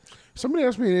Somebody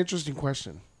asked me an interesting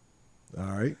question. All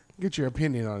right. Get your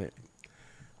opinion on it.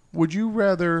 Would you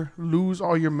rather lose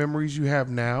all your memories you have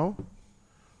now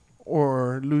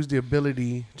or lose the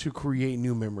ability to create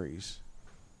new memories?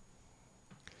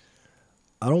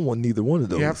 I don't want neither one of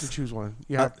those. You have to choose one.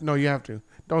 You have to.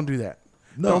 Don't do that.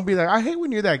 No. Don't be like, I hate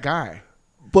when you're that guy.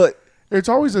 But It's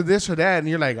always a this or that, and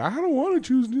you're like, I don't want to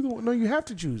choose neither one. No, you have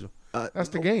to choose them. That's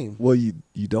the game. Well, you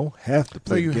don't have to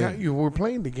play the game. We're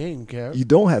playing the game, Kev. You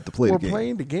don't have to play the game. We're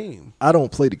playing the game. I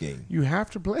don't play the game. You have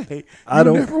to play. I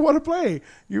don't. You never want to play.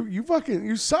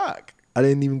 You suck. I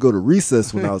didn't even go to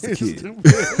recess when I was a kid.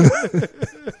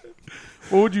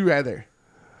 What would you rather?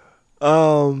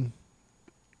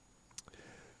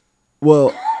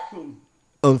 Well,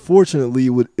 unfortunately,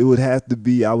 it would have to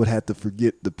be I would have to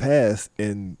forget the past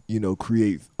and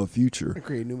create a future.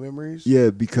 Create new memories. Yeah,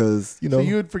 because so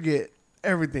you would forget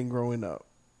everything growing up.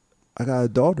 I got a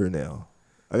daughter now.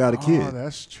 I got a kid. Oh,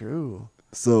 that's true.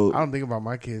 So I don't think about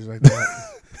my kids like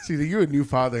that. See, you're a new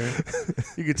father.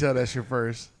 You can tell that's your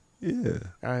first. Yeah,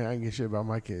 I ain't get shit about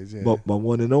my kids. Yeah, my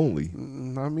one and only.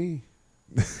 Not me.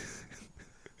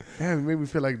 Damn, it made me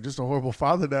feel like just a horrible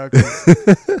father now.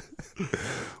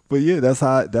 But yeah, that's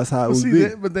how it would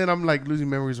be. But then I'm like losing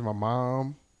memories of my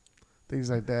mom, things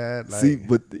like that. Like, see,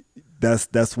 but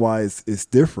that's why it's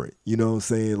different. You know what I'm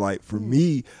saying? Like for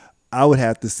me, I would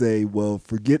have to say, well,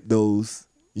 forget those.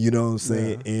 You know what I'm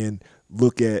saying, and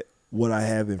look at what I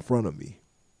have in front of me.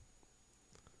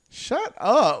 Shut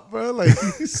up, bro! Like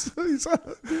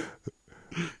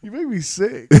you make me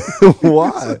sick.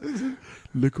 Why?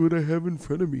 Look what I have in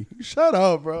front of me. Shut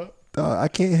up, bro. I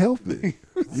can't help it.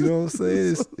 You know what I'm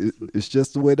saying? It's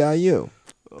just the way that I am.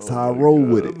 That's how I roll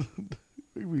with it.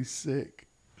 Make me sick.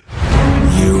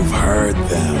 You've heard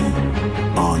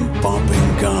them on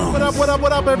Bumping Gums. What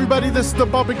up, everybody? This is the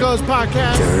Bumping Gums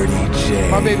podcast. Dirty J.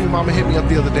 My baby mama hit me up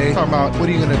the other day talking about, what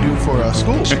are you going to do for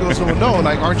school? She goes, well, no,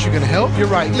 like, aren't you going to help? You're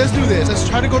right. Let's do this. Let's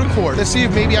try to go to court. Let's see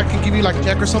if maybe I can give you like a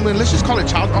check or something. Let's just call it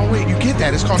child. Oh, wait, you get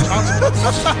that. It's called child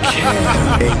support.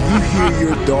 And you hear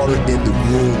your daughter in the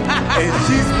room, and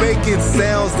she's making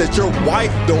sounds that your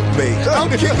wife don't make. I'm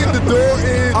kicking the door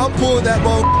in. I'm pulling that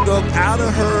motherfucker up out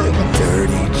of her.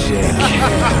 Dirty J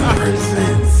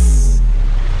presents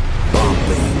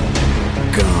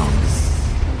Bumping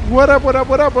Gums. What up?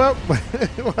 What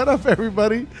up,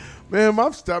 everybody? Man,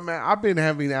 my stuff, man, I've been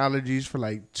having allergies for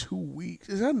like 2 weeks.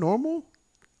 Is that normal?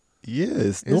 Yeah,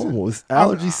 it's normal. It's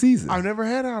allergy season. I've never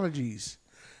had allergies.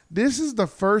 This is the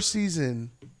first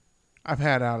season I've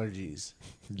had allergies.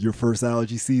 Your first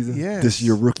allergy season? Yes. This is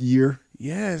your rookie year?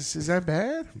 Yes. Is that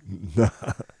bad? Nah.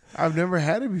 I've never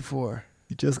had it before.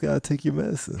 You just got to take your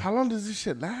medicine. How long does this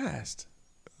shit last?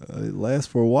 It lasts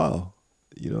for a while.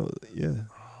 Yeah.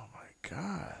 Oh, my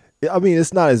God. I mean,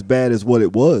 it's not as bad as what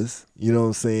it was. You know what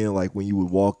I'm saying? Like when you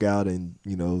would walk out and,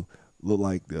 look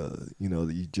like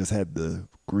you just had the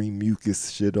green mucus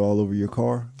shit all over your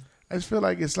car. I just feel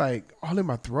like it's like all in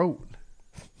my throat.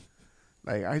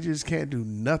 Like I just can't do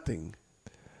nothing.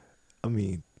 I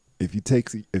mean, if you take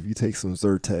some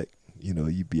Zyrtec,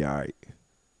 you'd be all right.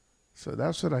 So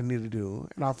that's what I need to do.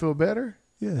 And I'll feel better?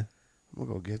 Yeah. I'm going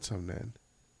to go get some then.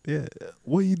 Yeah.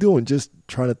 What are you doing? Just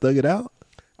trying to thug it out?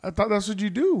 I thought that's what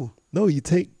you do. No, you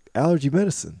take allergy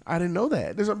medicine. I didn't know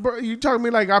that. Bro, you talking to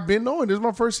me like I've been knowing. This is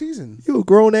my first season. You a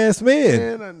grown-ass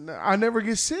man. And I never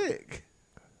get sick.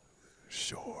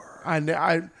 Sure.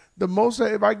 The most,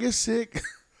 if I get sick,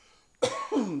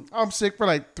 I'm sick for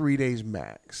like 3 days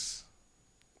max.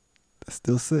 That's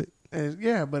still sick. And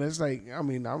yeah, but it's like, I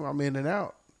mean, I'm in and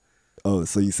out. Oh,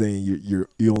 so you're saying you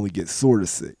only get sort of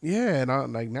sick? Yeah,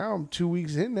 and now I'm 2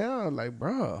 weeks in now. I'm like,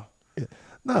 bro. Yeah.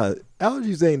 Nah,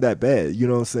 allergies ain't that bad. You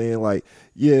know what I'm saying? Like,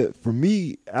 yeah, for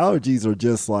me, allergies are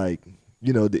just like,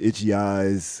 the itchy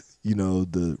eyes,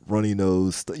 the runny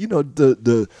nose,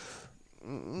 the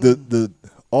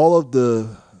all of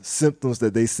the symptoms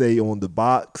that they say on the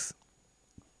box.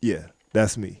 Yeah,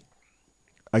 that's me.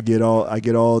 I get all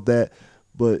that,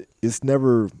 but it's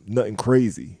never nothing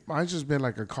crazy. Mine's just been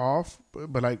like a cough,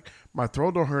 but like my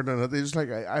throat don't hurt or nothing. It's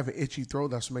like I have an itchy throat.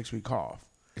 That's what makes me cough.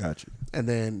 Gotcha. And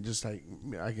then just like,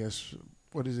 I guess,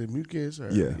 what is it, mucus? Or,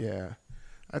 yeah.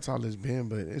 That's all it's been,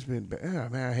 but it's been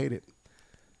bad. Man, I hate it.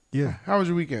 Yeah. How was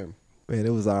your weekend? Man,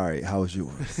 it was all right. How was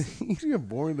yours? You get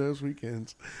boring those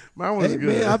weekends. Mine was good.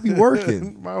 Man, I be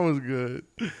working. Mine was good.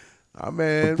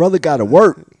 Man. My brother got to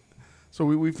work. So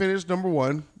we finished number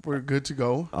 1. We're good to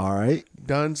go. All right.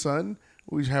 Done, son.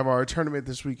 We have our tournament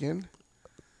this weekend.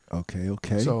 Okay.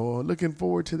 So looking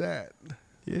forward to that.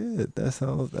 Yeah, that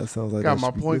sounds like got that my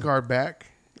should be point good. guard back.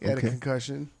 He had a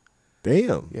concussion.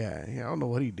 Damn. Yeah, I don't know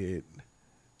what he did.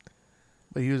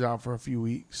 But he was out for a few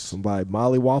weeks. Somebody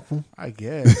mollywop him? I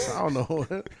guess. I don't know.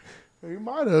 He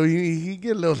might have. He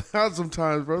get a little loud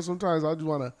sometimes, bro. Sometimes I just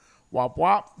want to wop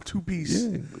wop 2-piece.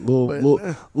 Yeah,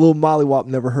 little mollywop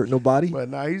never hurt nobody. But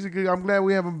nah, he's a good. I'm glad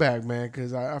we have him back, man,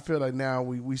 because I feel like now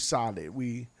we solid.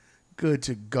 We good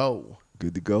to go.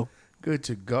 Good to go. Good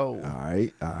to go. All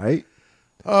right.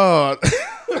 Oh,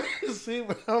 see,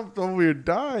 I'm over here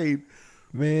dying.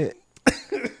 Man,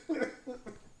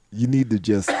 you need to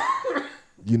just,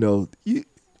 you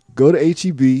go to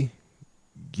HEB,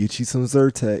 get you some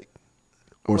Zyrtec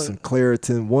or some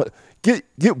Claritin.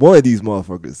 Get one of these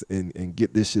motherfuckers and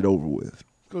get this shit over with.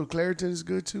 Go Claritin is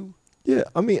good too. Yeah,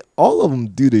 I mean, all of them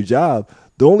do their job.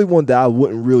 The only one that I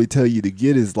wouldn't really tell you to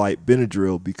get is like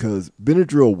Benadryl, because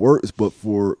Benadryl works, but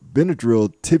for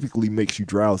Benadryl typically makes you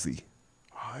drowsy.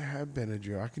 Oh, I have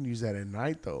Benadryl. I can use that at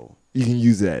night though. You can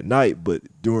use it at night, but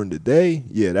during the day,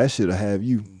 yeah, that shit'll have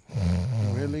you.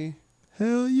 Really?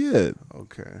 Hell yeah.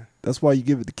 Okay. That's why you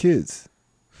give it to kids.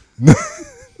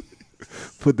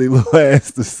 Put their little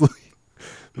ass to sleep.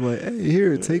 Like, hey,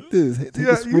 here, take this. Take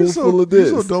a spoonful of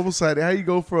this. You're so double-sided. How you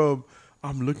go from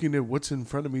I'm looking at what's in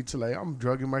front of me to like I'm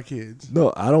drugging my kids?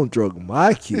 No, I don't drug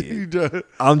my kid.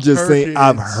 I'm I'm just saying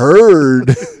I've heard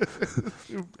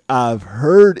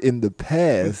in the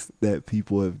past that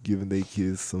people have given their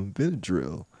kids some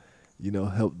Benadryl.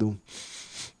 Help them,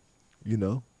 get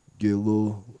a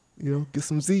little, get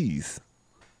some Z's.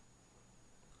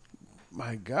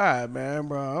 My God, man,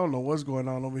 bro, I don't know what's going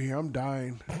on over here. I'm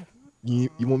dying.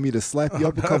 You want me to slap you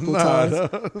up a couple times?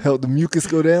 Help the mucus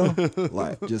go down?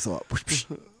 Like, just all.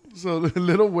 So the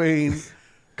Lil Wayne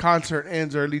concert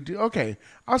ends early. Okay,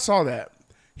 I saw that.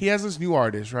 He has this new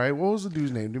artist, right? What was the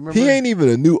dude's name? Do you remember? He ain't even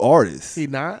a new artist. He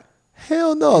not?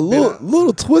 Hell no.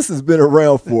 Little Twist has been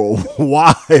around for a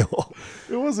while.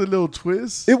 It was a Little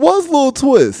Twist. It was Little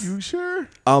Twist. You sure?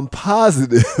 I'm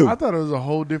positive. I thought it was a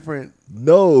whole different.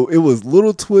 No, it was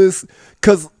Little Twist.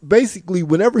 Because basically,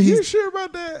 whenever he's. You sure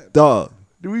about that? Dog.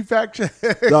 Do we fact check?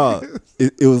 Dog.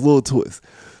 It was Little Twist.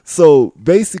 So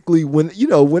basically,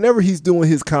 whenever he's doing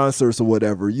his concerts or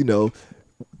whatever,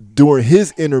 during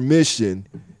his intermission,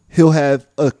 he'll have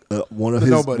one of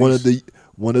the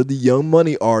Young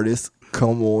Money artists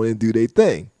come on and do their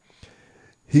thing.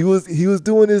 He was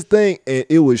doing his thing, and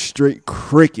it was straight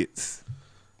crickets.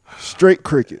 Straight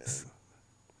crickets.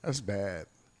 That's bad.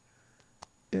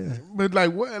 Yeah. But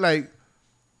to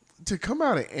come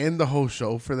out and end the whole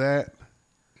show for that,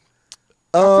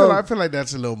 I feel like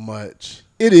that's a little much.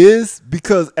 It is,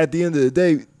 because at the end of the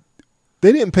day,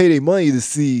 they didn't pay their money to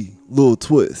see Lil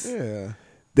Twist. Yeah.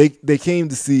 They came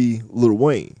to see Lil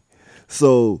Wayne.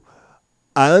 So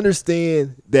I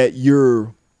understand that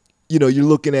you're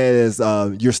looking at it as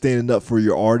you're standing up for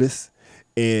your artist,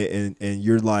 and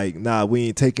you're like, nah, we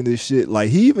ain't taking this shit. Like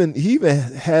he even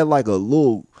had like a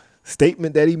little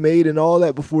statement that he made and all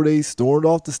that before they stormed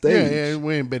off the stage. Yeah,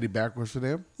 we ain't betting backwards for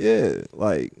them. Yeah,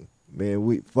 like, man,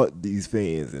 we fuck these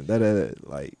fans and that.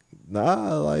 Like,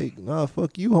 nah,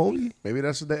 fuck you, homie. Maybe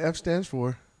that's what the F stands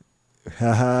for.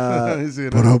 Haha.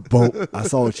 I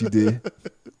saw what you did.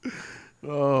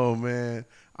 Oh man,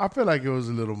 I feel like it was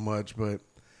a little much, but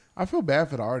I feel bad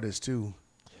for the artist too.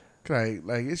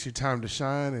 Like it's your time to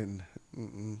shine, and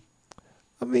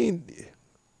I mean,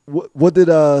 what did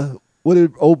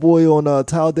old boy on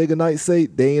Talladega Nights say?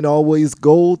 They ain't always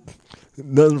gold.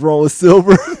 Nothing's wrong with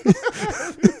silver.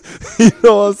 You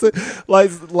know what I'm saying?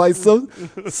 Like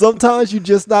sometimes you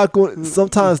just not going.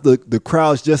 Sometimes the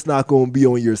crowd's just not going to be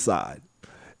on your side,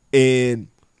 and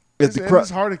it's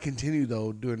hard to continue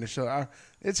though during the show.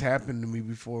 It's happened to me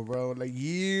before, bro. Like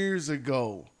years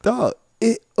ago. Dog.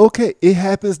 It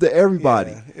happens to everybody.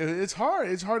 Yeah, it's hard.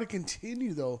 It's hard to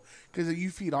continue though, because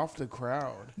you feed off the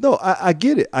crowd. No, I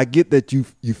get it. I get that you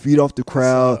feed off the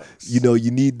crowd. You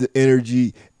need the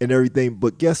energy and everything.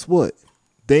 But guess what?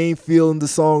 They ain't feeling the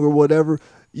song or whatever.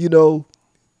 Tell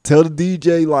the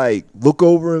DJ, like, look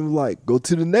over and like go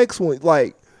to the next one.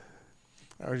 Like,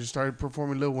 I just started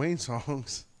performing Lil Wayne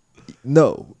songs.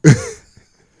 No.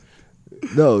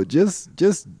 No, just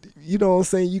you know what I'm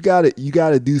saying? You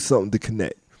gotta do something to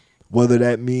connect. Whether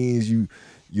that means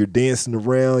you're dancing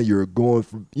around, you're going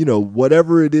for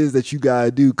whatever it is that you gotta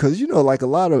do. Cause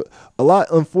unfortunately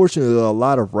a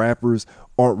lot of rappers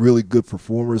aren't really good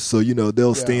performers. So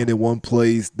they'll stand in one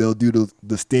place, they'll do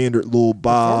the standard little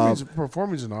bob.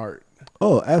 Performing is an art.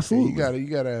 Oh, absolutely. You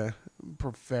gotta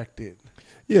perfect it.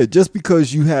 Yeah, just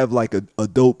because you have like a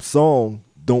dope song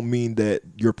don't mean that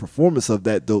your performance of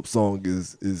that dope song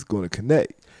is going to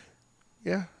connect.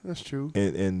 Yeah, that's true.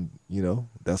 And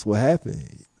that's what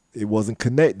happened. It wasn't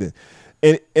connecting.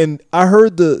 And I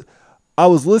heard I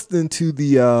was listening to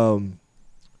the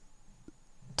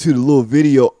to the little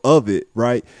video of it,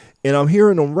 right? And I'm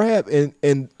hearing him rap,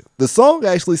 and the song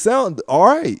actually sounded all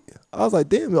right. I was like,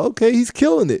 damn, okay, he's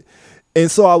killing it. And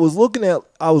so I was looking at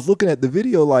the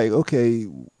video like, okay,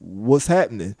 what's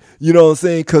happening? You know what I'm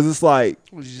saying? Because it's like,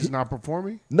 Was he just not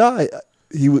performing? nah,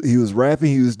 he was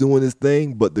rapping, he was doing his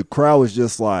thing, but the crowd was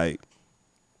just like,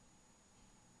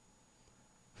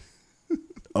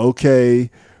 okay,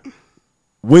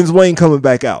 when's Wayne coming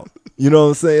back out? You know what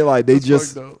I'm saying? Like they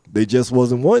just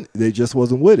wasn't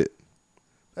with it.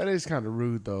 That is kind of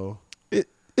rude, though.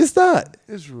 It's not.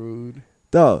 It's rude.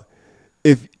 Dog.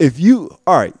 If you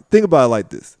all right, think about it like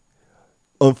this.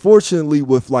 Unfortunately,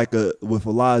 with a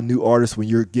lot of new artists, when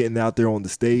you're getting out there on the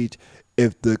stage,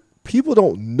 if the people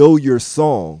don't know your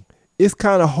song, it's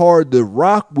kind of hard to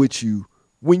rock with you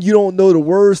when you don't know the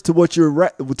words to what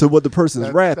the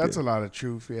person's rapping. That's a lot of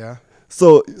truth, yeah.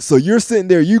 So you're sitting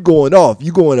there, you going off,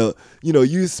 you going to,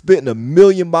 you spitting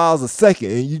 1,000,000 miles a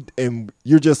second, and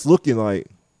you're just looking like.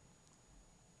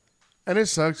 And it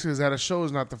sucks because at a show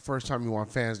is not the first time you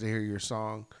want fans to hear your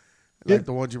song. Like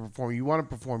the ones you perform, you want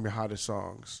to perform your hottest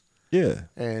songs. Yeah.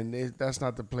 And that's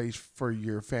not the place for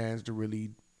your fans to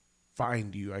really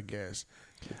find you, I guess.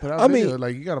 But I mean,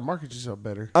 like, you got to market yourself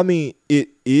better. I mean, it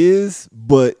is,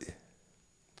 but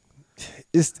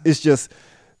it's just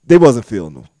they wasn't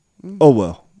feeling them. Mm-hmm. Oh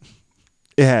well,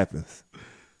 it happens.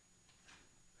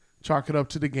 Chalk it up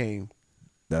to the game.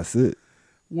 That's it.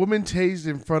 Woman tased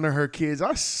in front of her kids.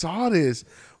 I saw this.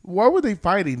 Why were they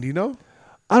fighting? Do you know?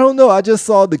 I don't know. I just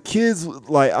saw the kids.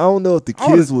 Like, I don't know if the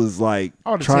kids was like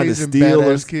trying to steal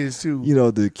or kids too.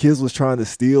 The kids was trying to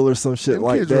steal or some shit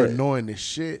like that. Kids were annoying as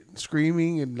shit,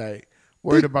 screaming and like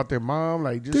worried about their mom.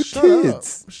 Like, just shut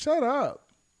kids. up. Shut up.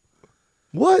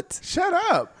 What? Shut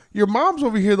up. Your mom's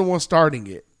over here the one starting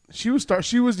it. She was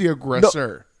the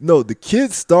aggressor. No, the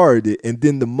kids started it, and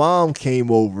then the mom came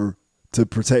over to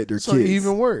protect their so kids.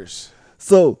 Even worse.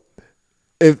 So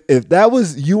if that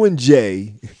was you and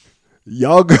Jay,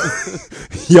 y'all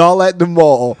at the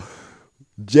mall,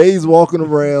 Jay's walking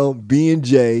around being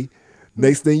Jay.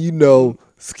 Next thing you know,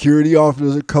 security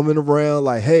officers are coming around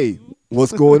like, hey,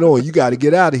 what's going on? You got to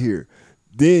get out of here.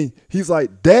 Then he's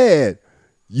like, Dad,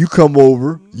 you come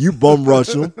over, you bum rush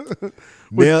them.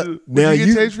 Now you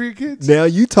get tased for your kids? Now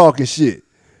you talking shit.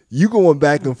 You going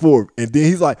back and forth. And then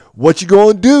he's like, what you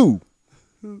going to do?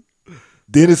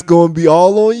 Then it's going to be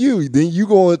all on you. Then you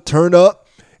going to turn up,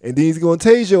 and then he's going to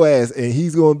tase your ass, and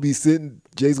he's going to be sitting.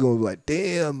 Jay's going to be like,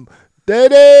 damn,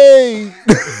 Daddy.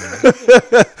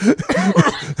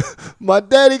 My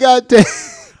daddy got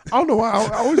tased. I don't know why.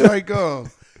 I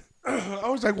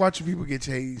was like, watching people get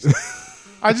tased.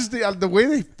 I just think the way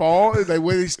they fall, the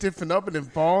way they stiffen up and then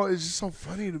fall is just so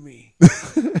funny to me.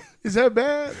 Is that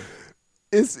bad?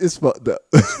 It's fucked up.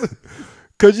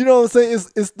 Cause you know what I'm saying?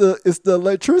 It's the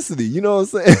electricity. You know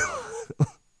what I'm saying?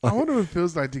 I wonder what it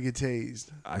feels like to get tased.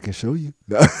 I can show you.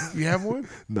 You have one?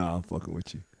 Nah, I'm fucking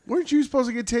with you. Weren't you supposed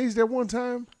to get tased at one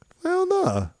time? Hell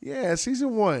nah. Yeah,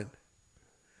 season 1.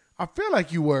 I feel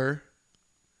like you were.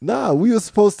 Nah, we were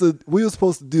supposed to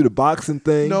do the boxing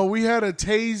thing. No, we had a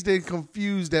tased and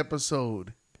confused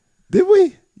episode. Did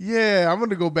we? Yeah, I'm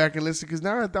gonna go back and listen because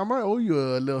now I might owe you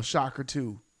a little shock or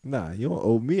two. Nah, you don't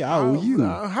owe me. I owe you.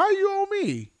 How you owe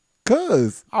me?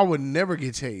 Cause I would never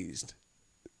get tased.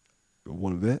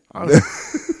 Want to bet?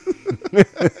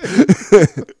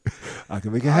 I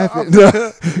can make it happen.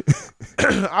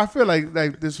 I feel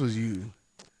like this was you.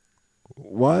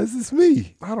 Why is this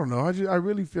me? I don't know. I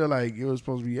really feel like it was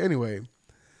supposed to be anyway.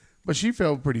 But she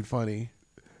felt pretty funny.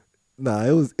 Nah,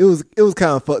 it was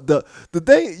kind of fucked up. The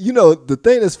thing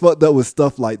that's fucked up with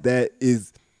stuff like that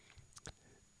is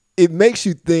it makes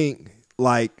you think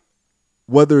like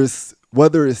whether it's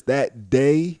that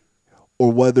day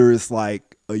or whether it's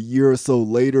like a year or so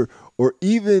later, or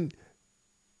even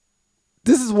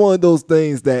this is one of those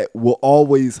things that will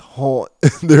always haunt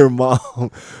their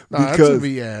mom. Because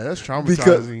that's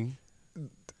traumatizing.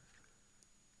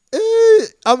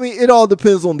 I mean, it all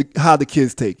depends on how the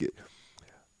kids take it.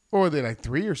 Or they're like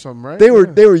 3 or something, right? They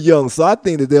were young, so I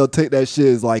think that they'll take that shit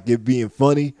as like it being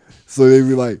funny. So they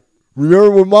be like,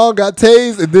 remember when mom got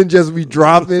tased, and then just be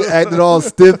dropping, acting all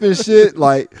stiff and shit.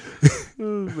 Like,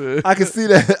 I can see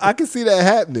that. I can see that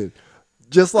happening.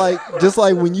 Just like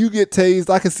when you get tased,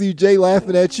 I can see Jay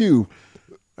laughing at you.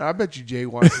 I bet you Jay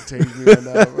wants to tase me right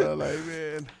now, bro. Like,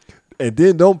 man. And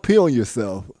then don't pee on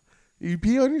yourself. You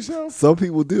pee on yourself? Some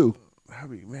people do. I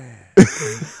mean, man.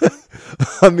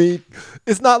 I mean,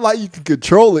 it's not like you can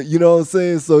control it. You know what I'm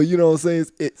saying? So you know what I'm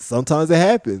saying? Sometimes it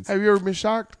happens. Have you ever been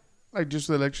shocked? Like just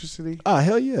the electricity?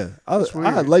 Hell yeah.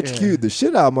 I electrocuted the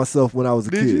shit out of myself when I was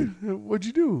a kid. You? What'd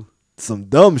you do? Some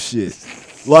dumb shit.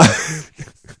 like,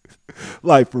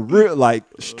 like for real, like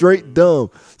straight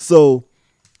dumb. So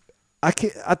I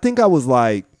think I was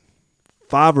like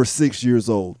 5 or 6 years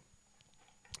old.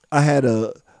 I had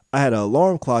an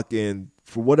alarm clock, and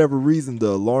for whatever reason, the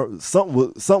alarm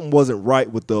something wasn't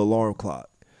right with the alarm clock.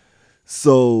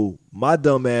 So my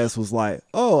dumb ass was like,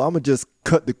 "Oh, I'm gonna just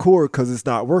cut the cord because it's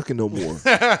not working no more."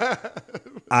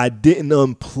 I didn't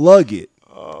unplug it,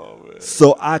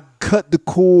 so I cut the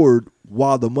cord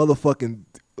while the motherfucking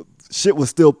shit was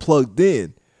still plugged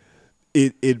in.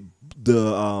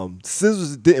 The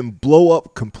scissors didn't blow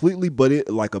up completely, but it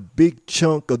like a big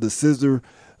chunk of the scissor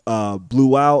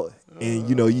blew out, and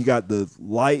you got the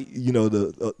light,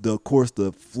 the of course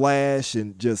the flash,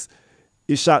 and just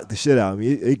it shocked the shit out of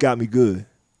me. It got me good.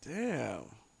 Damn.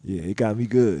 Yeah, it got me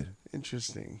good.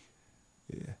 Interesting.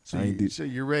 Yeah, So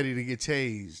you're ready to get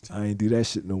tased. I ain't do that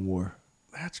shit no more.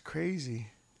 That's crazy.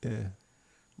 Yeah.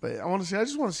 But I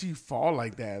just want to see you fall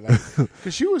like that, like,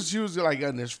 because she was like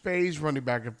on this phase, running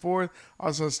back and forth. I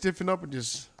was stiffen up and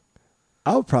just.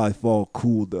 I would probably fall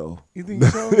cool though. You think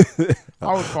so?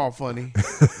 I would fall funny.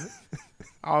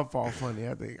 I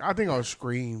think I would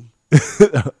scream.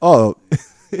 Oh.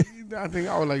 I think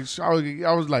I would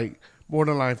I was like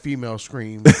borderline female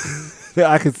scream.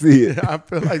 I can see it. I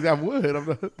feel like I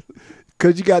would.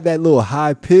 Cause you got that little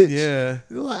high pitch. Yeah.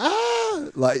 You're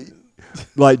like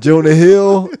like Jonah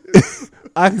Hill.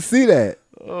 I can see that.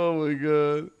 Oh my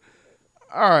god.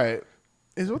 All right.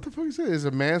 What the fuck is it? Is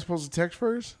a man supposed to text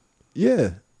first?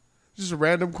 Yeah. Just a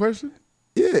random question?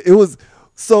 Yeah. It was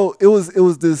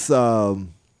this I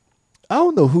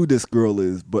don't know who this girl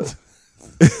is, but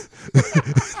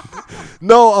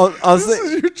no, I'll This say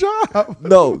is your job.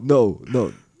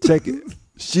 No. Check it.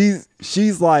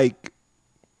 She's like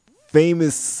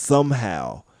famous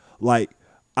somehow. Like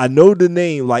I know the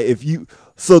name. Like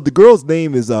so the girl's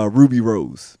name is Ruby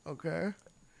Rose. Okay.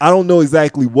 I don't know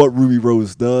exactly what Ruby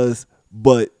Rose does,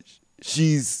 but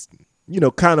she's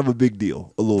kind of a big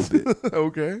deal a little bit.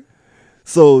 Okay.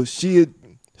 So she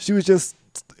was just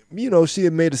she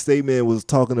had made a statement and was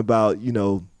talking about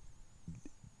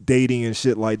dating and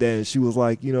shit like that, and she was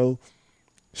like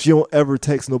she don't ever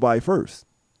text nobody first.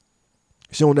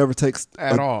 She don't ever text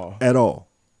At all.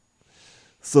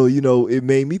 So it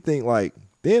made me think like,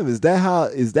 damn, is that how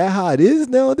it is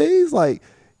nowadays? Like,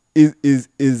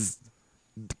 is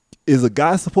a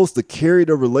guy supposed to carry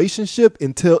the relationship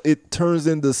until it turns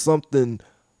into something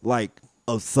like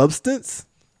of substance?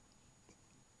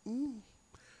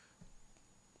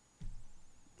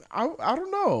 I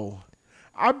don't know.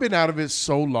 I've been out of it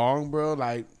so long, bro.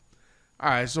 Like, all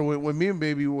right, so when me and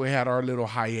baby we had our little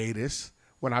hiatus,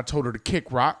 when I told her to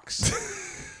kick rocks.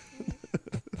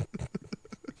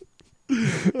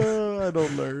 I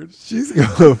don't learn. She's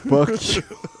gonna fuck you.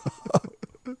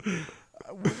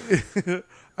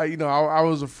 I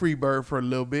was a free bird for a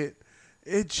little bit.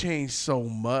 It changed so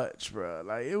much, bro.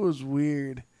 Like, it was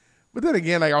weird. But then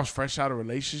again, like, I was fresh out of a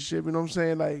relationship, you know what I'm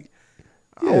saying? Like,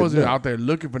 I wasn't out there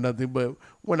looking for nothing, but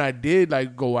when I did,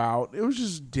 like, go out, it was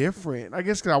just different. I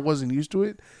guess because I wasn't used to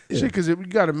it. Yeah. Shit, because you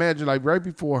got to imagine, like, right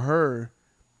before her,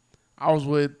 I was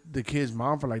with the kid's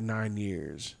mom for, like, 9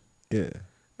 years. Yeah.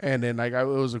 And then, like, it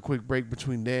was a quick break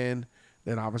between then.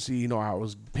 Then, obviously, I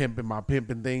was pimping my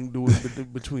pimping thing, doing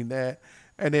between that.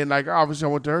 And then, like, obviously, I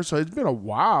went to her. So it's been a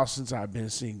while since I've been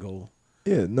single.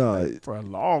 Yeah, no. Like, for a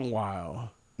long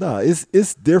while. No,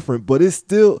 it's different, but it's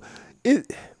still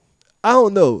I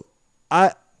don't know.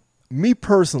 Me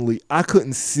personally, I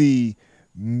couldn't see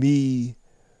me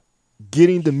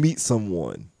getting to meet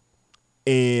someone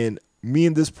and me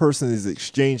and this person is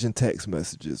exchanging text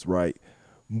messages, right?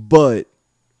 But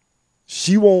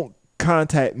she won't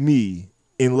contact me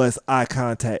unless I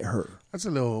contact her. That's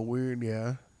a little weird,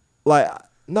 yeah. Like,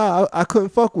 nah, I couldn't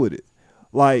fuck with it.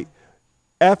 Like,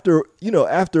 after a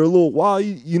little while,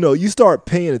 you start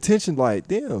paying attention. Like,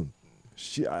 damn,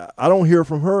 I don't hear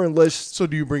from her unless. So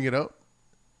do you bring it up?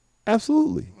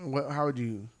 Absolutely. How would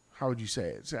you say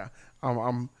it? So,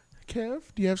 I'm Kev.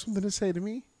 Do you have something to say to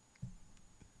me?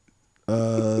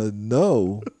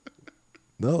 No,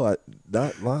 I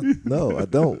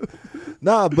don't.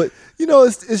 Nah, but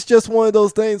it's just one of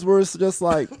those things where it's just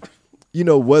like,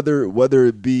 whether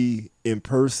it be in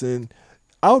person.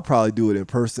 I would probably do it in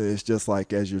person. It's just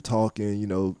like as you're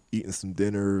talking, eating some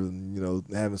dinner, and,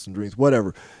 having some drinks,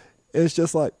 whatever. And it's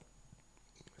just like,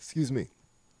 excuse me.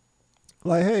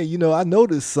 Like, hey, I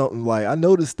noticed something. Like, I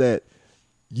noticed that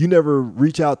you never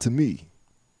reach out to me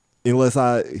unless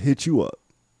I hit you up.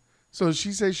 So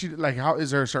she says how is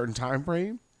there a certain time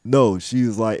frame? No, she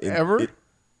was like, ever?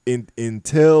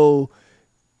 Until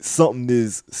something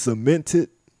is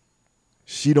cemented,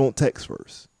 she don't text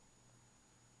first.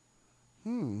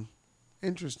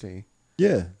 Interesting.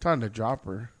 Yeah, Time to drop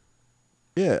her.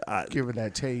 yeah. Give her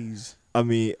that tase. I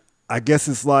mean, I guess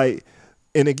it's like,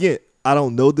 and again, I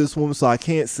don't know this woman, so I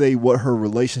can't say what her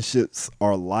relationships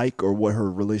are like or what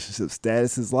her relationship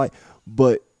status is like.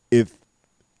 But if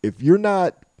you're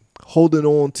not holding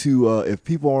on to, if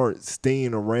people aren't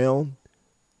staying around,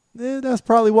 then that's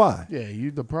probably why. Yeah,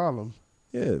 you the problem.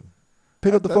 Yeah,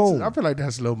 pick up the phone. I feel like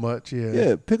that's a little much. Yeah.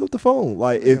 Yeah, pick up the phone.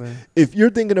 Like Yeah. if you're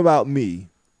thinking about me,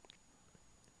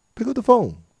 pick up the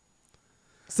phone.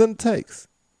 Send a text.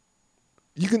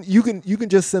 You can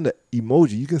just send an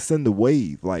emoji. You can send a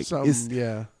wave. Like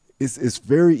Yeah. it's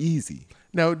very easy.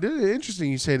 Now, this is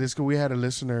interesting you say this because we had a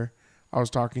listener I was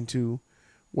talking to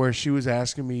where she was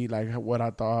asking me like what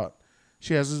I thought.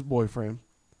 She has this boyfriend,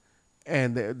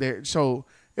 and so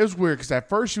it was weird because at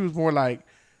first she was more like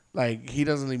he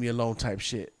doesn't leave me alone type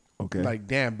shit. Okay. Like,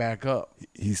 damn, back up.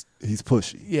 He's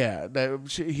pushy. Yeah,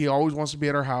 he always wants to be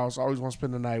at her house. Always wants to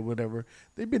spend the night, whatever.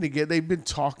 They've been together. They've been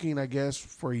talking, I guess,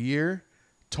 for a year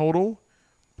total,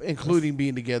 including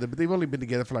being together. But they've only been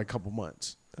together for like a couple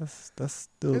months. That's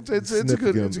still It's a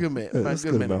good minute. Yeah, that's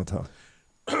a good amount of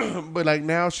time. But like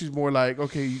now she's more like,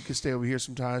 okay, you can stay over here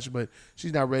sometimes, but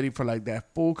she's not ready for like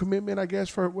that full commitment, I guess,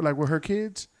 for like with her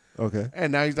kids. Okay.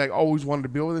 And now he's like always wanted to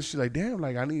be with us. She's like, damn,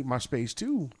 like I need my space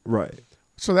too. Right.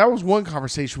 So that was one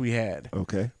conversation we had.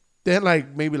 Okay. Then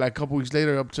like maybe like a couple weeks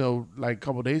later, up till like a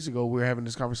couple days ago, we were having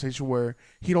this conversation where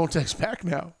he don't text back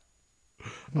now.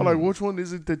 I'm like, which one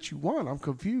is it that you want? I'm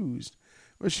confused.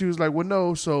 But she was like, well,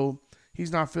 no. So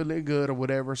he's not feeling good or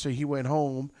whatever. So he went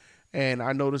home, and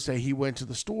I noticed that he went to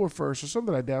the store first or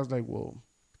something like that. I was like, well,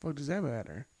 fuck does that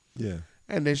matter? Yeah.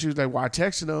 And then she was like, well, I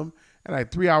texted him, and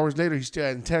like 3 hours later, he still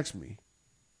hadn't texted me.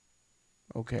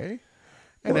 Okay.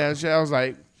 And then I was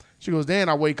like, she goes, then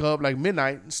I wake up like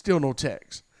midnight, still no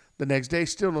text. The next day,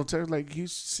 still no text. Like, you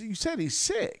said he's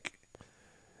sick.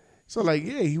 So, like,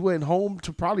 yeah, he went home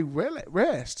to probably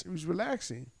rest. He was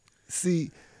relaxing.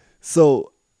 See,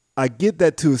 so I get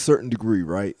that to a certain degree,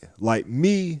 right? Like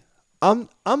me, I'm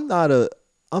not a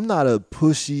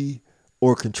pushy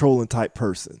or controlling type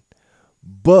person.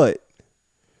 But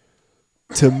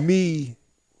to me,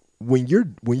 when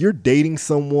you're dating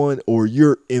someone or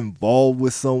you're involved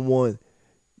with someone,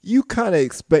 you kind of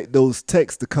expect those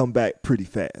texts to come back pretty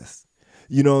fast.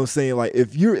 You know what I'm saying? Like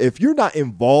if you're not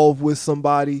involved with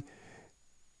somebody,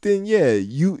 then yeah,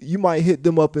 you might hit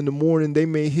them up in the morning. They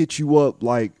may hit you up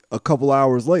like a couple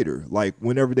hours later, like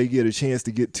whenever they get a chance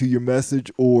to get to your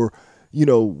message, or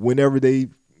whenever they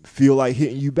feel like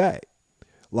hitting you back.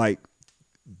 Like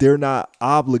they're not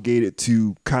obligated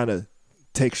to kind of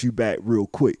text you back real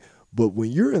quick. But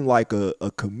when you're in like a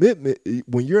commitment,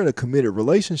 when you're in a committed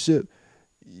relationship,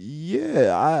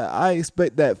 yeah, I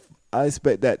expect that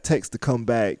text to come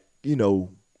back,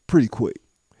 pretty quick.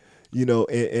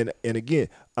 And again,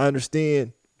 I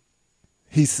understand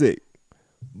he's sick,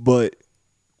 but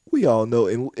we all know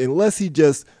unless you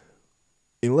just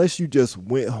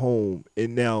went home,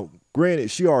 and now granted,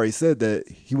 she already said that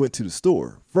he went to the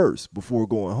store first before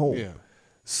going home. Yeah.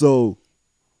 So,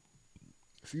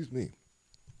 excuse me,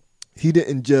 he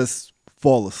didn't just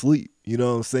fall asleep. You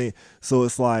know what I'm saying? So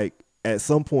it's like at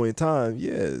some point in time,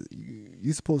 yeah,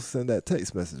 you're supposed to send that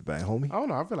text message back, homie. I don't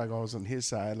know. I feel like I was on his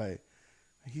side. Like,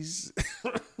 he's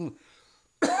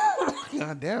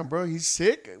God damn, bro, he's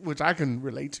sick, which I can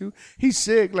relate to. He's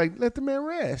sick. Like, let the man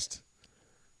rest.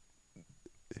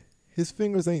 His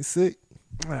fingers ain't sick.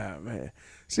 Ah, man.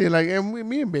 See, like, and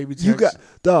me and baby text.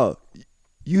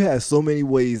 You have so many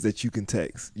ways that you can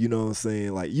text. You know what I'm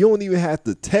saying? Like, you don't even have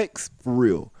to text for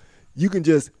real. You can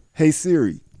just, hey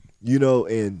Siri,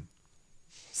 and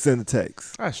send a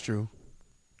text. That's true.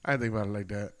 I didn't think about it like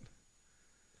that.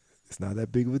 It's not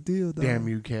that big of a deal, dog. Damn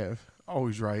you, Kev.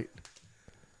 Always right.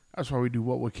 That's why we do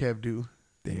What Would Kev Do.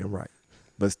 Damn right.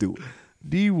 Let's do it.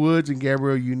 D Woods and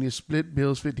Gabrielle Union split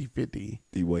bills 50-50.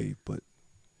 D Wade, but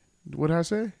What did I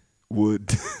say? Wood.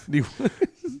 D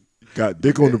Woods. Got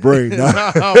dick on the brain now.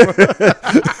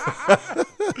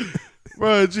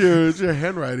 Bro, it's your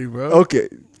handwriting, bro. Okay.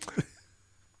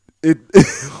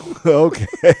 Okay.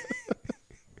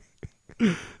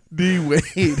 D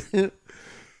Wade.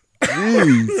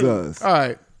 Jesus. All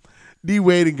right. D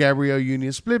Wade and Gabrielle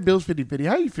Union split bills 50-50.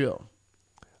 How you feel?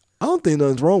 I don't think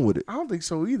nothing's wrong with it. I don't think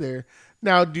so either.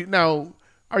 Now,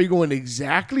 are you going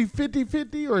exactly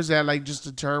 50-50, or is that like just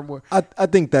a term where I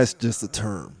think that's just a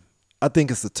term. I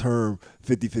think it's a term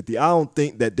 50-50. I don't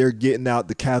think that they're getting out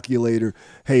the calculator.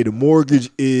 Hey, the mortgage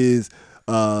is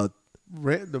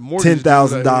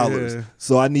 $10,000. Yeah.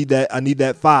 So I need that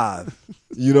 $5.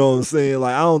 You know what I'm saying?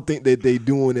 Like, I don't think that they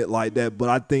doing it like that, but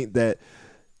I think that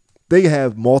they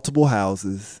have multiple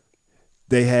houses.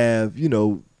 They have,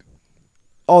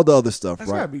 all the other stuff,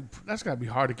 right? That's gotta be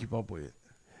hard to keep up with.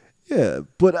 Yeah,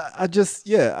 but I just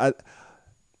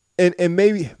and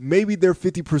maybe their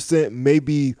 50% may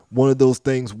be one of those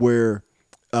things where,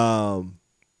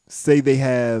 say they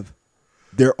have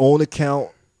their own account,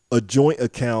 a joint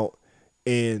account,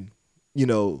 and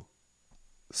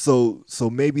so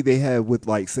maybe they have with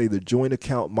like say the joint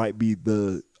account might be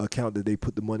the account that they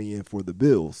put the money in for the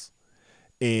bills,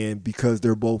 and because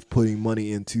they're both putting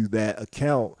money into that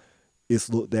account, it's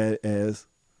looked at as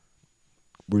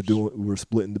we're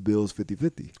splitting the bills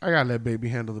 50-50. I gotta let baby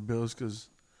handle the bills because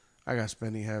I got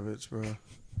spending habits, bro.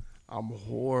 I'm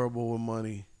horrible with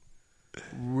money,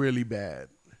 really bad.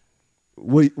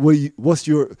 What would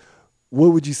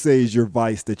you say is your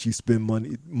vice that you spend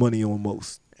money on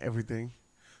most? Everything.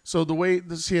 So the way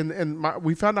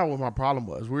we found out what my problem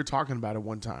was. We were talking about it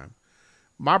one time.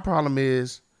 My problem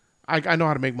is I know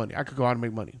how to make money. I could go out and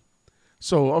make money.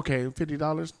 So okay,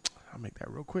 $50, I'll make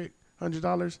that real quick.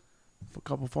 $100 for a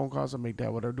couple phone calls, I'll make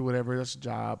that. Whatever, do whatever. That's a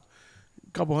job.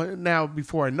 Couple hundred. Now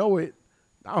before I know it,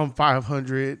 I'm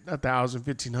 500, 1,000,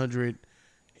 1,500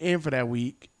 in for that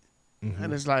week,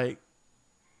 and it's like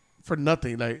for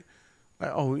nothing. Like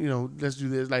oh, let's do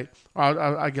this. Like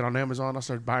I get on Amazon, I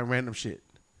start buying random shit,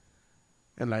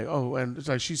 and like and it's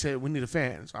like she said we need a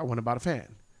fan, so I went and bought a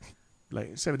fan,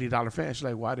 like $70 fan. She's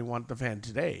like, well, I didn't want the fan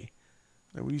today.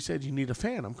 Like, well, you said you need a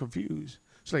fan. I'm confused.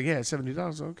 She's like, yeah, it's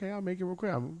 $70. Okay, I'll make it real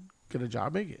quick. I'll get a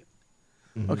job, make it.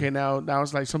 Okay, now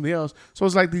it's like something else. So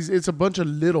it's like it's a bunch of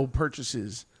little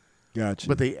purchases. Gotcha.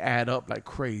 But they add up like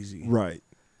crazy. Right.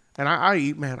 And I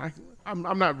eat, man.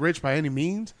 I'm not rich by any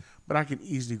means, but I can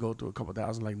easily go through a couple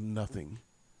thousand like nothing.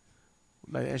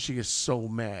 Like, and she gets so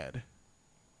mad.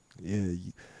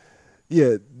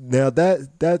 Yeah. Now that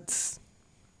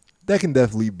can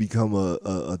definitely become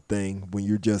a thing when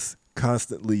you're just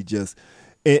constantly just.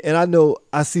 And I know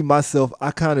I see myself.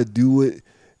 I kind of do it.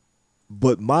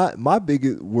 But my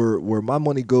biggest where my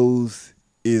money goes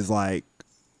is like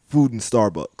food and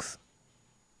Starbucks.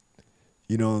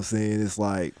 You know what I'm saying? It's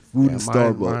like food and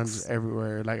Starbucks. Mine's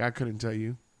everywhere. Like I couldn't tell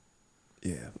you.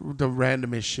 Yeah. The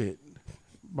randomest shit.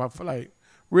 But for like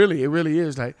really, it really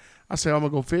is. Like I say I'm gonna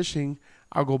go fishing,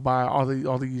 I'll go buy all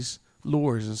these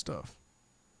lures and stuff.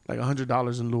 Like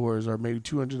 $100 in lures or maybe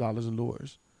 $200 in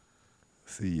lures.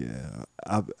 See, yeah.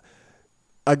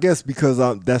 I guess because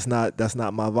that's not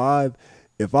my vibe.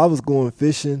 If I was going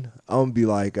fishing, I'm gonna be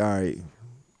like, all right,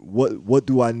 what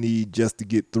do I need just to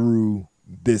get through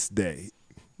this day?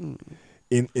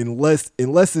 Unless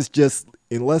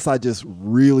I just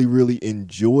really, really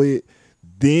enjoy it,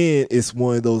 then it's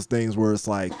one of those things where it's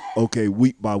like, okay,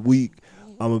 week by week,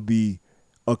 I'm gonna be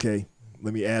okay.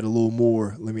 Let me add a little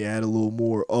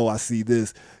more. Oh, I see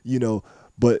this,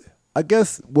 but. I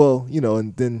guess, well,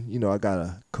 and then, I got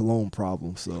a cologne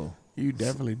problem, so. You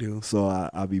definitely do. So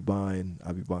I'll be buying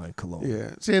cologne.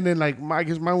 Yeah. See, and then like, I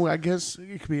guess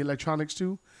it could be electronics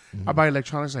too. I buy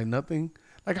electronics like nothing.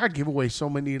 Like I give away so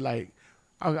many like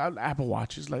Apple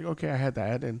Watches. Like, okay, I had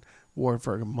that and wore it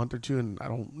for a month or two and I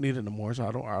don't need it no more, so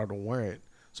I don't wear it.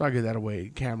 So I give that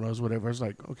away. Cameras, whatever. It's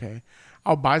like, okay.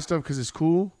 I'll buy stuff because it's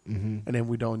cool, and then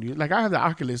we don't use it. Like I have the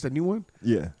Oculus, the new one.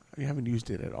 Yeah. I haven't used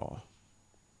it at all.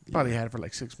 Probably had it for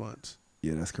like 6 months.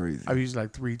 Yeah, that's crazy. I've used it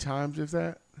like 3 times, if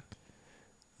that.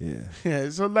 Yeah. Yeah,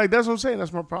 so like that's what I'm saying.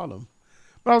 That's my problem.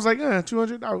 But I was like,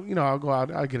 200. I'll go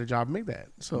out. I'll get a job and make that.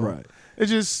 So right.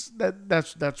 It's just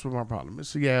that's what my problem is.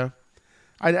 So yeah,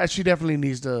 she definitely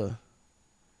needs to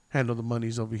handle the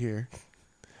monies over here.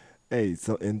 Hey,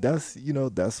 so and that's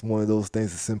one of those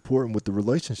things that's important with the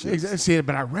relationship. Exactly. See,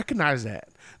 but I recognize that.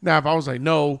 Now, if I was like,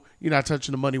 no, you're not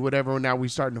touching the money, whatever, and now we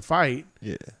starting to fight.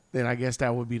 Yeah. Then I guess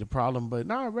that would be the problem. But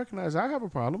no, I recognize I have a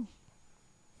problem.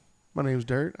 My name's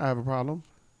Dirt. I have a problem.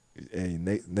 Hey,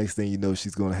 next thing you know,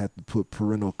 she's going to have to put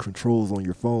parental controls on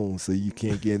your phone so you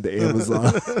can't get into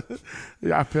Amazon.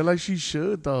 Yeah, I feel like she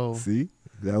should, though. See?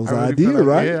 That was the idea,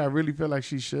 right? Yeah, I really feel like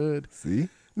she should. See?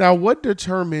 Now, what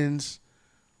determines...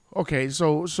 Okay,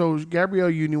 so Gabrielle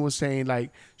Union was saying,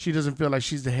 like, she doesn't feel like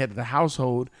she's the head of the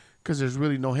household because there's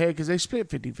really no head because they split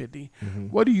 50-50.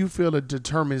 What do you feel that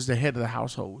determines the head of the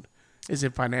household? Is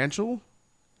it financial?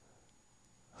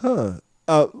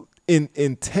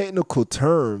 In technical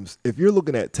terms, if you're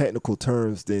looking at technical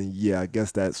terms, then yeah, I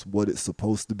guess that's what it's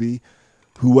supposed to be.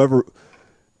 Whoever,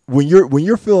 when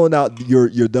you're filling out your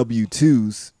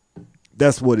W-2s,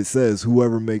 that's what it says.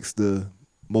 Whoever makes the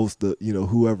most,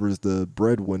 whoever's the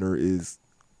breadwinner is,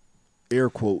 air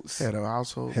quotes, head of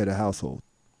household. Head of household.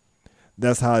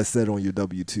 That's how it's said on your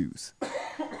W-2s.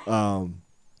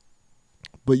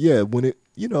 But yeah, when it,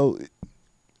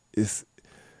 it's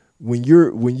when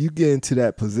you get into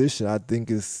that position, I think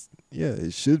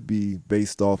it should be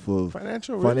based off of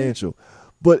Financial.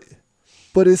 But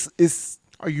it's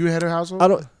Are you head of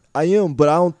household? I am, but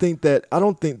I don't think that I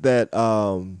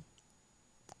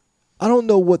don't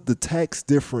know what the tax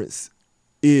difference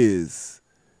is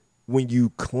when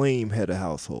you claim head of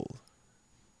household.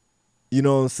 You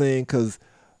know what I'm saying? Because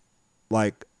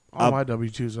like all my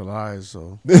W-2s are lies,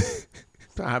 so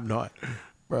I have no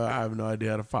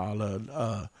idea how to file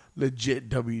a legit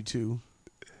W-2.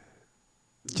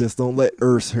 Just don't let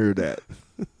Urs hear that.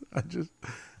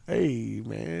 Hey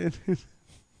man,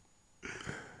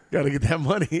 gotta get that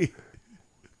money.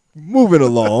 Moving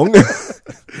along.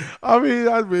 I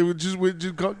mean,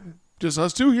 just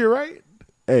us two here, right?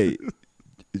 Hey,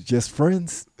 just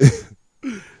friends.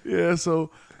 Yeah.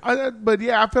 So, but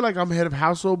yeah, I feel like I'm head of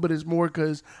household, but it's more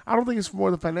because I don't think it's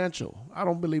more the financial. I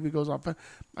don't believe it goes off.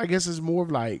 I guess it's more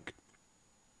of like,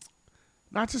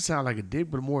 not to sound like a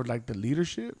dick, but more like the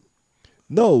leadership.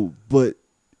 No, but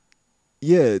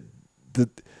yeah,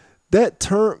 that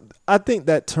term. I think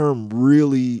that term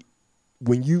really,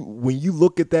 when you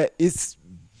look at that, it's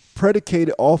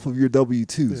predicated off of your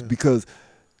W-2s because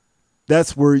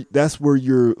that's where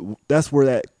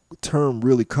that term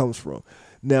really comes from.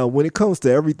 Now, when it comes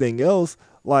to everything else,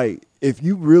 like if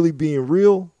you really being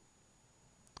real,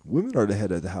 women are the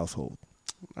head of the household.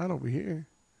 Not over here.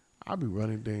 I be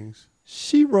running things.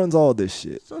 She runs all this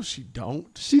shit. So she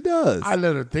don't. She does. I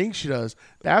let her think she does.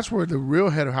 That's where the real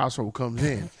head of household comes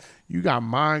in. I got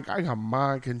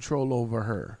mind control over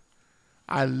her.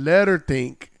 I let her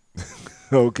think.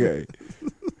 Okay.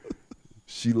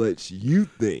 She lets you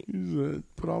think.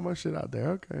 Put all my shit out there.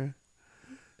 Okay.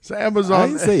 So Amazon. I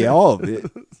didn't say all of it.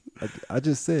 I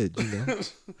just said,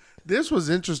 This was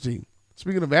interesting.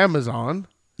 Speaking of Amazon.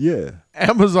 Yeah.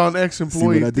 Amazon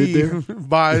ex-employee thief there?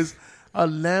 buys a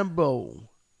Lambo.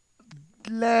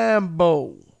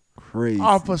 Crazy.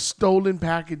 Off of stolen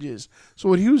packages. So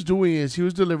what he was doing is he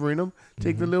was delivering them,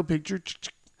 take the little picture,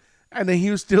 and then he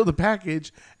would steal the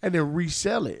package and then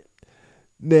resell it.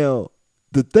 Now,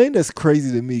 the thing that's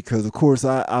crazy to me, because of course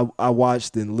I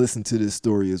watched and listened to this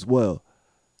story as well.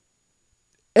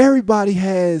 Everybody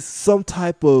has some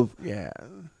type of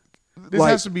This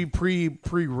has to be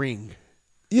pre-ring.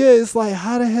 Yeah, it's like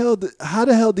how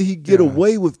the hell did he get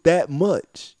away with that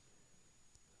much?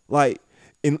 Like,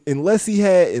 unless he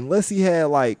had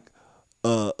like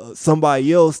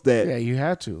somebody else that you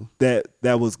had to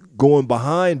that was going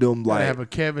behind him, like have a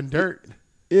Kevin Dirt.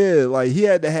 Yeah, like he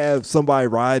had to have somebody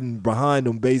riding behind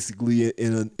him, basically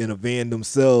in a van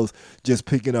themselves, just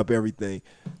picking up everything,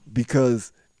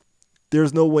 because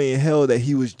there's no way in hell that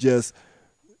he was just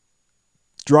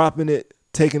dropping it,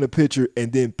 taking a picture,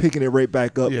 and then picking it right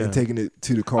back up and taking it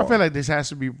to the car. I feel like this has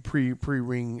to be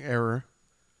pre-ring era,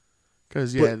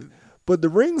 because but the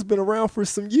ring's been around for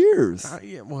some years.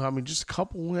 Well, I mean, just a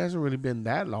couple. It hasn't really been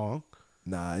that long.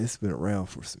 Nah, it's been around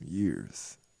for some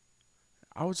years.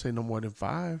 I would say no more than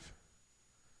 5.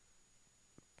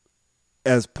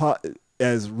 As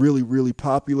really, really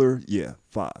popular,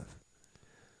 5.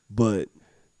 But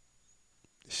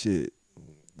shit,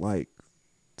 like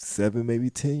 7, maybe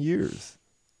 10 years.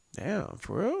 Damn,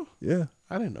 for real? Yeah.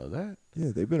 I didn't know that.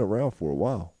 Yeah, they've been around for a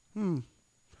while.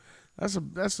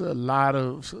 That's a lot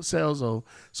of sales though.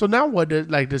 So now what?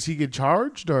 Does he get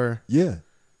charged or? Yeah,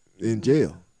 in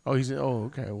jail. Oh, he's in. Oh,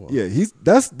 okay. Well, yeah,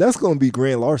 that's gonna be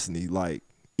grand larceny, like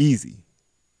easy.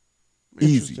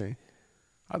 Interesting.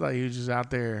 I thought he was just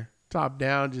out there, top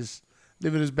down, just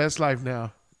living his best life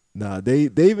now. Nah, they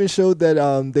even showed that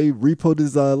they repoed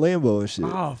his Lambo and shit.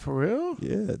 Oh, for real?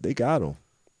 Yeah, they got him.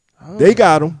 Oh. They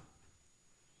got him.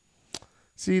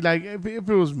 See, like if it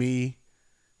was me,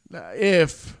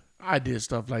 if I did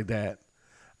stuff like that,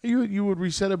 you would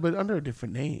reset it, but under a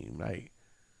different name. Like,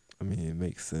 I mean, it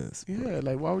makes sense. Yeah,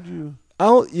 like why would you?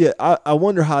 I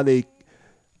wonder how they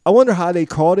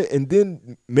caught it, and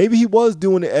then maybe he was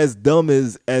doing it as dumb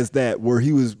as that, where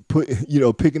he was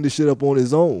picking the shit up on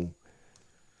his own.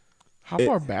 How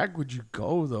far back would you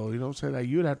go though? You know what I'm saying? Like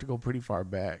you'd have to go pretty far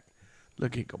back.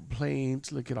 Look at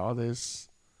complaints. Look at all this.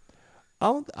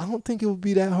 I don't think it would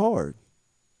be that hard.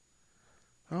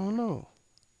 I don't know.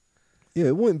 Yeah,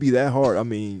 it wouldn't be that hard. I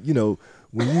mean,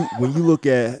 when you look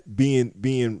at being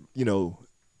in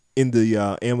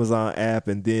the Amazon app,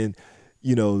 and then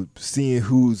seeing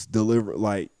who's delivering,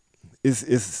 like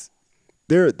it's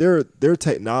their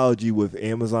technology with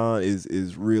Amazon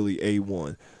is really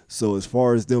A1. So as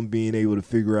far as them being able to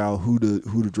figure out who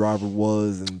the driver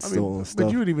was and so on and stuff.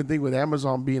 But you would even think with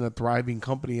Amazon being a thriving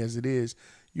company as it is,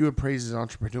 you would praise his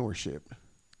entrepreneurship.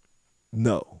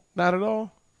 No. Not at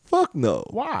all? Fuck no.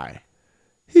 Why?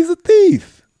 He's a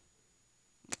thief.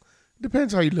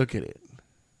 Depends how you look at it.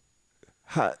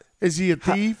 How, Is he a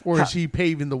thief or is he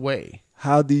paving the way?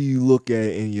 how do you look at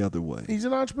it any other way? He's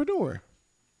an entrepreneur.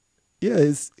 Yeah,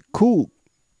 it's cool.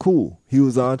 Cool. He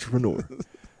was an entrepreneur.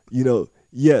 You know,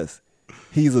 yes,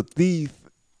 he's a thief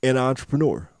and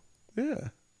entrepreneur. Yeah.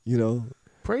 You know,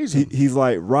 Praise him. he's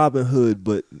like Robin Hood,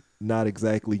 but not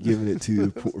exactly giving it to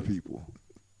the poor people.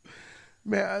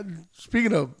 Man,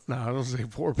 speaking of, I don't say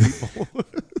poor people.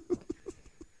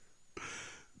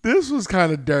 This was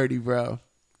kind of dirty, bro.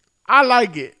 I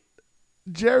like it.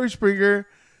 Jerry Springer,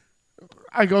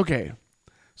 okay.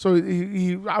 So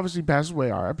he obviously passed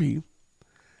away, R.I.P.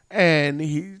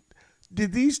 And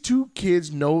did these two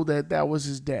kids know that was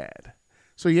his dad?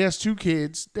 So he has two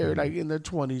kids. They're like in their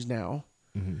 20s now.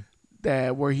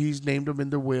 That where he's named them in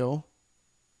the will.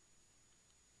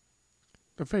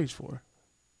 The face for.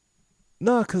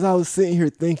 No, because I was sitting here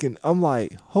thinking, I'm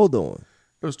like, hold on.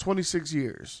 It was 26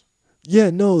 years. Yeah,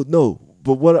 no.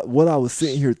 But what I was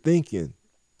sitting here thinking,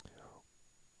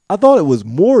 I thought it was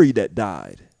Maury that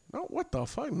died. No, what the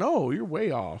fuck? No, you're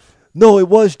way off. No, it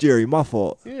was Jerry. My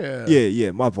fault. Yeah.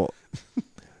 Yeah, my fault.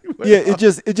 Yeah, it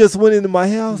just went into my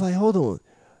head. I was like, hold on.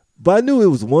 But I knew it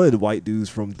was one of the white dudes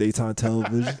from daytime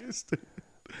television.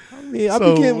 I mean, I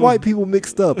be getting white people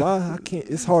mixed up. I can't.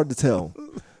 It's hard to tell.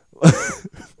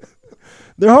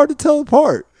 They're hard to tell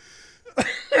apart.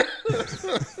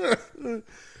 All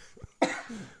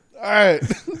right.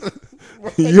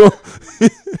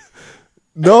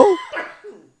 No,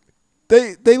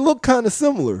 they look kind of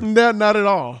similar. Not at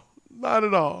all. Not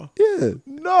at all. Yeah,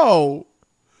 No.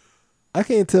 I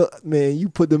can't tell. Man, you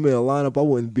put them in a lineup, I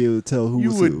wouldn't be able to tell who You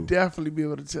was would who. definitely be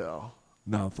able to tell.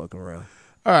 Nah, I'm fucking around.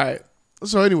 All right.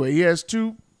 So anyway, he has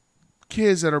two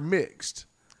kids that are mixed.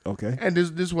 Okay. And this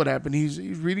is what happened. He's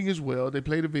reading his will. They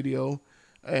played a video,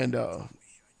 and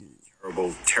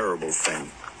Terrible, terrible thing.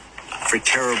 For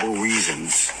terrible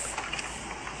reasons.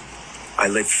 I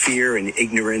let fear and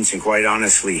ignorance and quite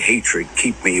honestly hatred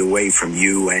keep me away from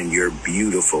you and your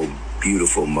beautiful,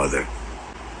 beautiful mother.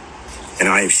 And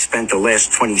I have spent the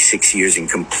last 26 years in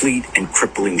complete and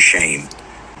crippling shame.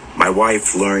 My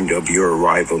wife learned of your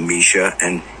arrival, Misha,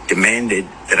 and demanded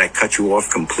that I cut you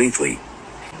off completely,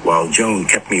 while Joan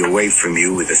kept me away from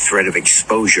you with the threat of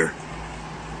exposure.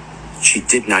 She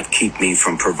did not keep me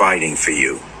from providing for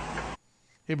you.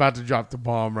 he about to drop the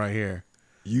bomb right here.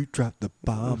 You dropped the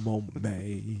bomb on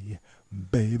me,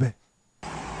 baby.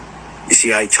 You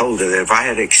see, I told her that if I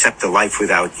had to accept a life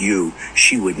without you,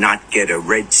 she would not get a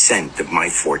red cent of my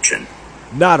fortune.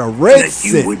 Not a And red that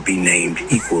you cent. would be named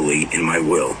equally in my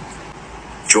will.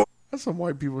 That's some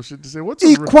white people shit to say.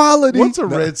 Equality. What's a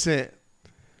No. red cent?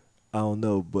 I don't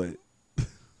know, but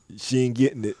she ain't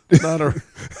getting it.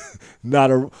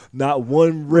 Not a not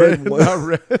one red one. Not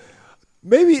red.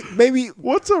 Maybe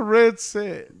What's a red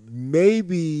cent?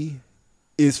 maybe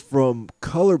it's from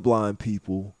colorblind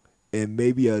people, and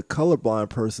maybe a colorblind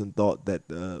person thought that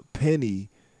the penny,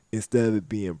 instead of it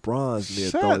being bronze, they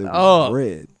Shut thought it up. was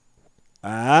red.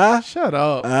 Ah, Shut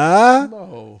up.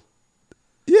 No.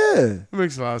 yeah, It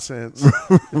makes a lot of sense.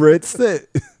 red cent.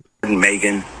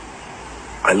 Megan,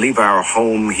 I leave our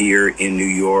home here in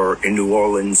New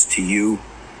Orleans to you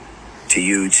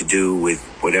to do with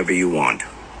whatever you want.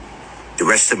 The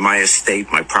rest of my estate,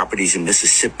 my properties in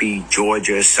Mississippi,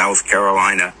 Georgia, South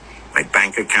Carolina, my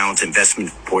bank accounts, investment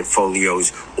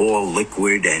portfolios, all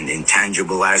liquid and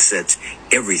intangible assets,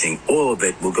 everything, all of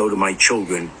it will go to my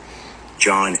children,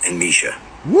 John and Misha.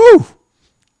 Woo,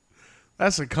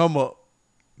 That's a come up.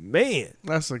 man.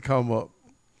 That's a come up.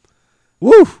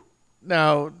 Woo.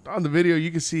 Now, on the video, you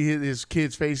can see his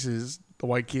kids' faces, the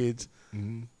white kids.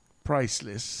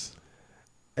 Priceless.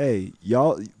 Hey,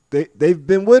 y'all, they've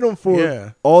been with him for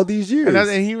Yeah. all these years.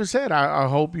 And he was said, I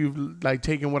hope you've like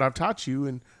taken what I've taught you,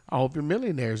 and I hope you're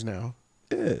millionaires now.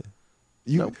 yeah,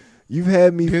 Nope. you've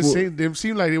had me for. They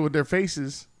seem like it with their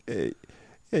faces.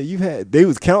 Yeah, they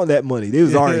was counting that money. They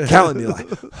was already counting it. Like,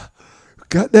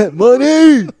 got that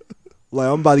money. Like,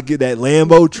 I'm about to get that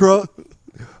Lambo truck.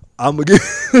 I'm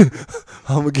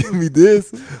gonna give me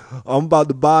this. I'm about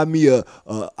to buy me a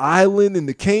island in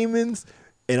the Caymans,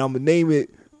 and I'm gonna name it.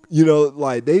 You know,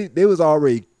 like they was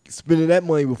already spending that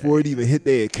money before it even hit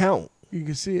their account. You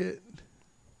can see it.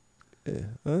 Yeah.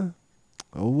 Huh?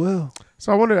 Oh well.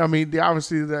 So I wonder. I mean,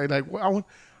 obviously,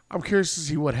 I'm curious to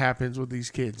see what happens with these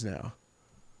kids now.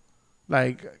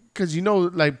 Like, because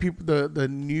like people, the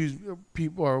news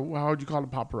people, or how would you call them,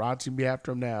 paparazzi, be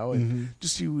after them now, and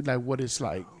just see like what it's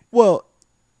like. Well,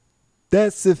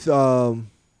 that's if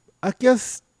I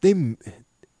guess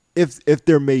if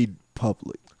they're made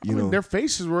public. You know, their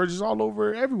faces were just all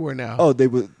over everywhere now. oh,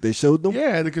 they showed them.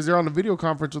 Yeah, because they're on a video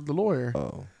conference with the lawyer.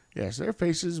 Oh, Yes, their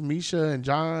faces, Misha and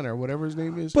John or whatever his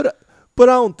name is. but I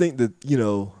don't think that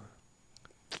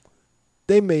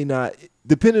they may not,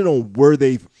 depending on where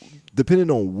they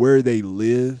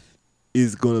live,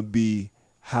 is going to be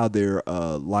how their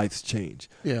lives change.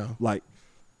 Yeah. Like,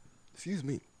 excuse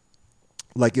me,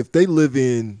 like if they live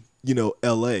in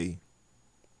L.A.,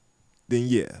 then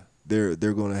yeah, they're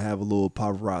going to have a little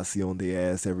paparazzi on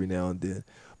their ass every now and then.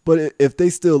 But if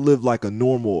they still live like a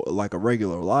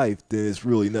regular life, then it's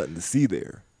really nothing to see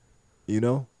there.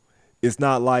 It's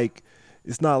not like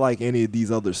any of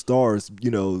these other stars,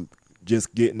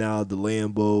 just getting out of the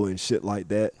Lambo and shit like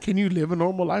that. Can you live a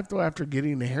normal life though after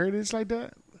getting an inheritance like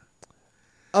that?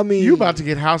 I mean, You about to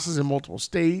get houses in multiple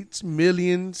states,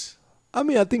 millions. I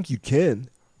mean, I think you can.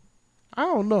 I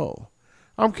don't know.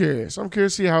 I'm curious. I'm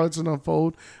curious to see how it's going to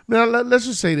unfold. Now, let's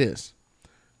just say this.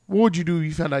 What would you do if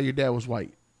you found out your dad was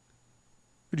white?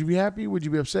 Would you be happy? Would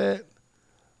you be upset?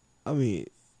 I mean,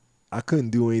 I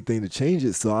couldn't do anything to change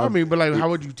it, so I mean, but like, how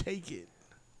would you take it?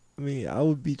 I mean, I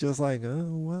would be just like, oh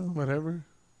well, Whatever.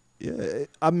 yeah.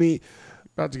 I mean,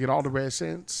 About to get all the red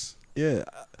cents. yeah.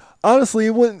 Honestly,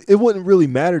 it wouldn't really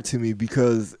matter to me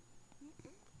because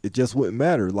it just wouldn't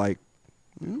matter. Like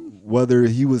whether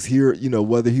he was here,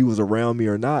 whether he was around me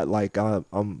or not. Like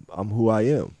I'm who I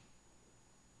am.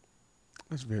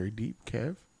 That's very deep,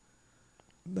 Kev.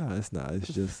 No, it's not. It's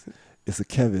just it's a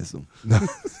Kevism.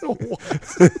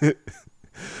 What?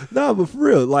 No, but for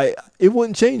real, like it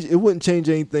wouldn't change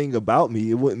anything about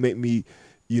me. It wouldn't make me,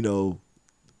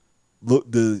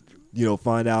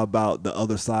 find out about the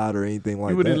other side or anything like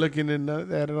that. You wouldn't look into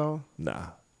that at all? Nah.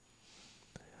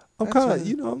 I'm That's kind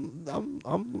fine.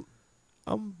 of,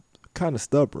 I'm kind of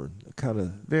stubborn, kind of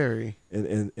Very.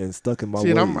 and stuck in my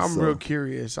See, ways. and I'm so, real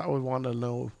curious. I would want to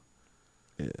know.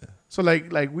 yeah. So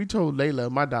like we told Layla,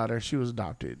 my daughter, she was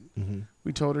adopted. Mm-hmm.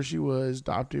 We told her she was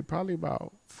adopted probably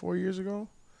about 4 years ago,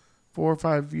 4 or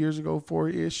 5 years ago,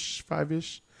 4-ish,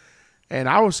 5-ish. And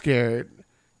I was scared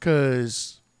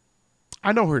because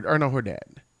I know her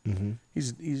dad. Mm-hmm.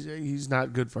 He's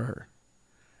not good for her.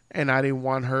 And I didn't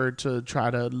want her to try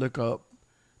to look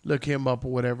him up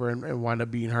or whatever and wind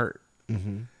up being hurt.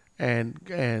 Mm-hmm.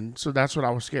 And so that's what I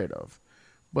was scared of.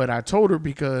 But I told her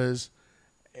because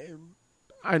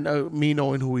I know, me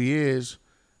knowing who he is,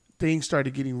 things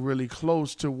started getting really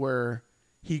close to where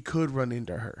he could run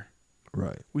into her.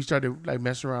 Right. We started like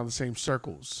messing around the same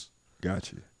circles.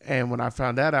 Got you. And when I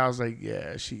found that, I was like,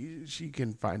 yeah, she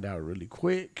can find out really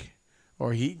quick,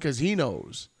 or because he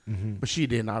knows, Mm-hmm. but she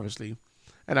didn't obviously.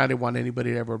 And I didn't want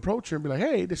anybody to ever approach her and be like,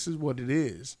 hey, this is what it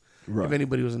is. Right. If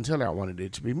anybody was until her, I wanted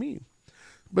it to be me.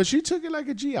 But she took it like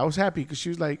a G. I was happy because she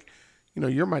was like,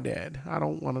 you're my dad. I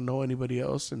don't want to know anybody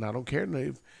else, and I don't care.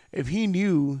 If he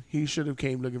knew, he should have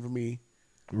came looking for me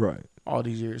Right. all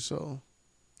these years. So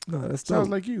No, that's sounds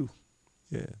dope. like you.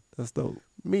 Yeah, that's dope.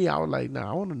 Me, I was like, nah,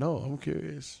 I want to know. I'm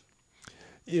curious.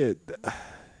 Yeah.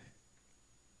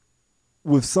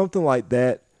 With something like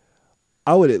that,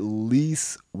 I would at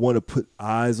least want to put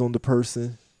eyes on the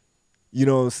person. You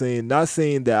know what I'm saying? Not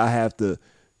saying that I have to,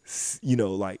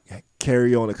 like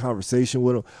carry on a conversation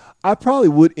with them. I probably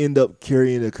would end up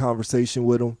carrying a conversation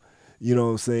with them. You know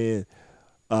what I'm saying?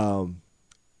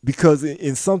 Because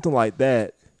in something like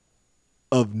that,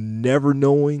 of never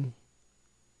knowing,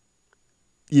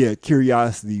 yeah,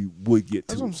 curiosity would get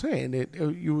That's to what it. I'm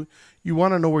saying. You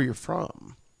want to know where you're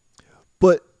from.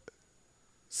 But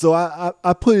so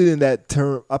I put it in that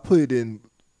term. I put it in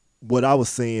what I was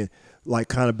saying, like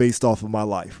kind of based off of my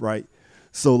life, right?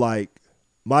 So like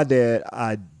my dad,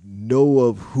 I know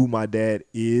of who my dad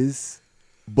is,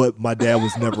 but my dad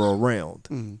was never around.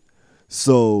 Mm-hmm.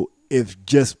 So if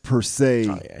just per se,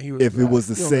 Oh, yeah, he was if it black. was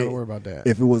the You don't gotta same, worry about that.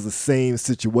 if it was the same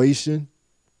situation,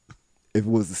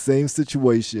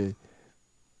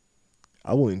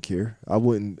 I wouldn't care. I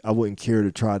wouldn't care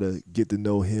to try to get to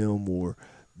know him or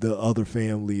the other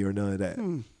family or none of that.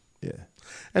 Yeah.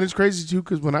 And it's crazy too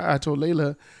because when I told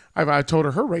Layla, I told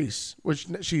her race, which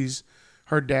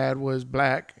her dad was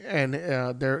black, and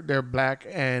they're black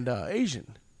and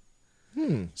Asian.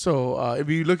 So if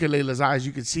you look at Layla's eyes,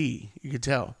 you could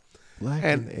tell. Black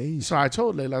and Asian. So I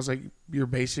told Layla, I was like, you're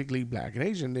basically black and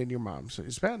Asian, and your mom's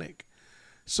Hispanic.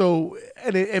 So,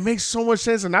 and it makes so much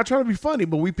sense. And not trying to be funny,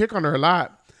 but we pick on her a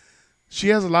lot. She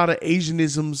has a lot of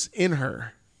Asianisms in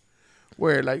her,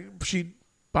 where like she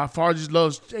by far just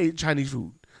loves Chinese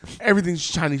food. Everything's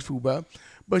Chinese food,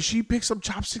 but she picks up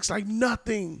chopsticks like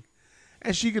nothing,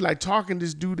 and she could like talk and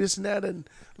just do this and that, and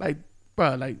like,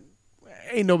 like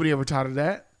ain't nobody ever taught her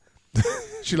that.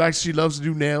 She loves to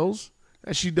do nails.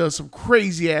 and she does some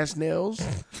crazy ass nails.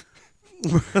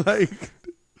 Like,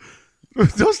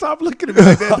 don't stop looking at me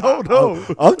like that. No.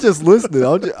 I'm just listening.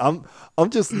 I'm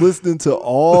just listening to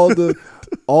all the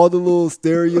little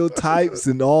stereotypes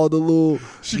and all the little.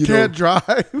 She can't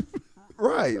drive.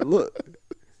 Right. Look.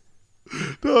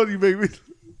 No, you make me.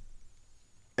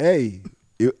 Hey,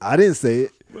 I didn't say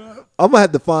it. I'm gonna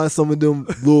have to find some of them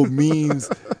little memes,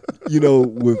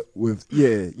 with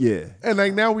yeah. And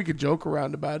like now we could joke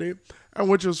around about it, and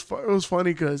which was it was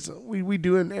funny because we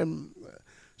do and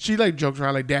she like jokes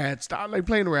around like, Dad, stop like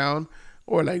playing around,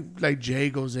 or like Jay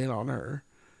goes in on her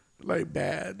like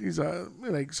bad. He's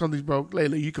like something's broke,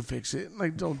 Layla, you can fix it.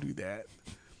 Like, don't do that.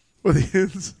 But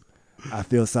it's, I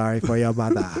feel sorry for your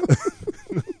mother.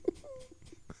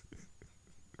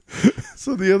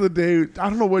 So the other day, I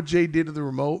don't know what Jay did to the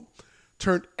remote,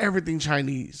 turned everything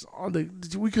Chinese.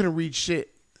 We couldn't read shit.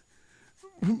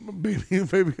 Baby,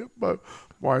 my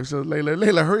wife said,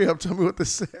 Layla, hurry up, tell me what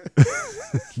this said.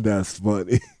 That's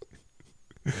funny.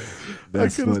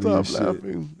 That's I couldn't funny stop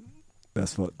laughing.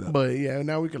 That's fucked up. But yeah,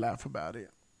 now we can laugh about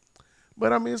it.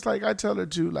 But I mean, it's like I tell her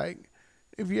too, like,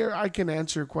 I can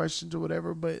answer questions or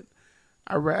whatever, but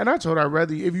and I told her I'd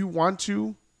rather, if you want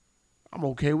to, I'm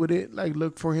okay with it. Like,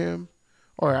 look for him,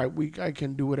 or I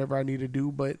can do whatever I need to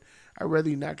do, but I'd rather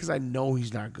you not, because I know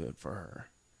he's not good for her.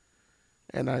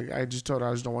 And I just told her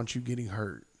I just don't want you getting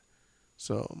hurt.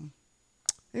 So,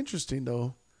 interesting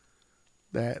though,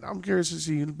 that I'm curious to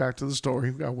see, back to the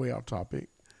story, we got way off topic.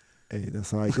 Hey,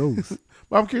 that's how it goes.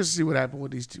 But I'm curious to see what happened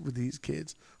with these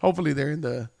kids. Hopefully they're in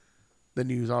the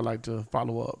news. I'd like to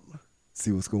follow up.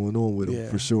 See what's going on with them,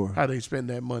 for sure. How they spend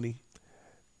that money.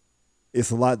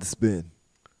 It's a lot to spend.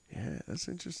 Yeah, that's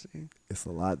interesting. It's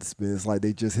a lot to spend. It's like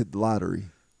they just hit the lottery.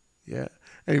 Yeah.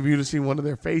 And if you'd have seen one of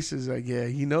their faces, like, yeah,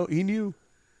 he knew.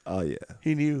 Oh, yeah.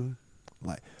 He knew.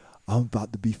 Like, I'm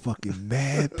about to be fucking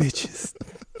mad bitches.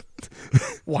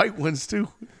 White ones, too.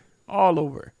 All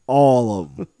over. All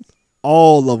of them.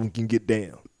 All of them can get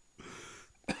down.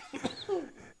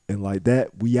 And like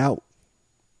that, we out.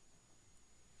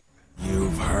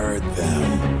 You've heard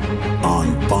them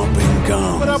on Bumping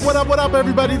Gums. What up,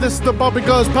 everybody? This is the Bumping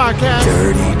Gums Podcast.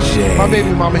 Dirty J. My baby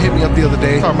mama hit me up the other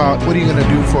day talking about, what are you going to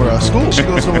do for school? She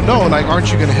goes, well, no, like, aren't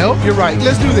you going to help? You're right.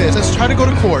 Let's do this. Let's try to go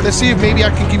to court. Let's see if maybe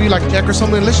I can give you like a check or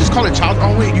something. Let's just call it child.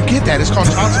 Oh, wait, you get that. It's called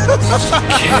child support.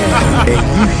 And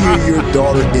you hear your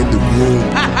daughter in the room,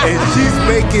 and she's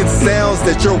making sounds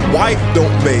that your wife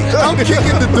don't make. I'm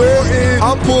kicking the door in.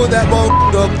 I'm pulling that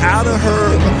motherfucker up out of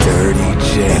her. Dirty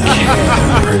J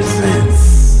presents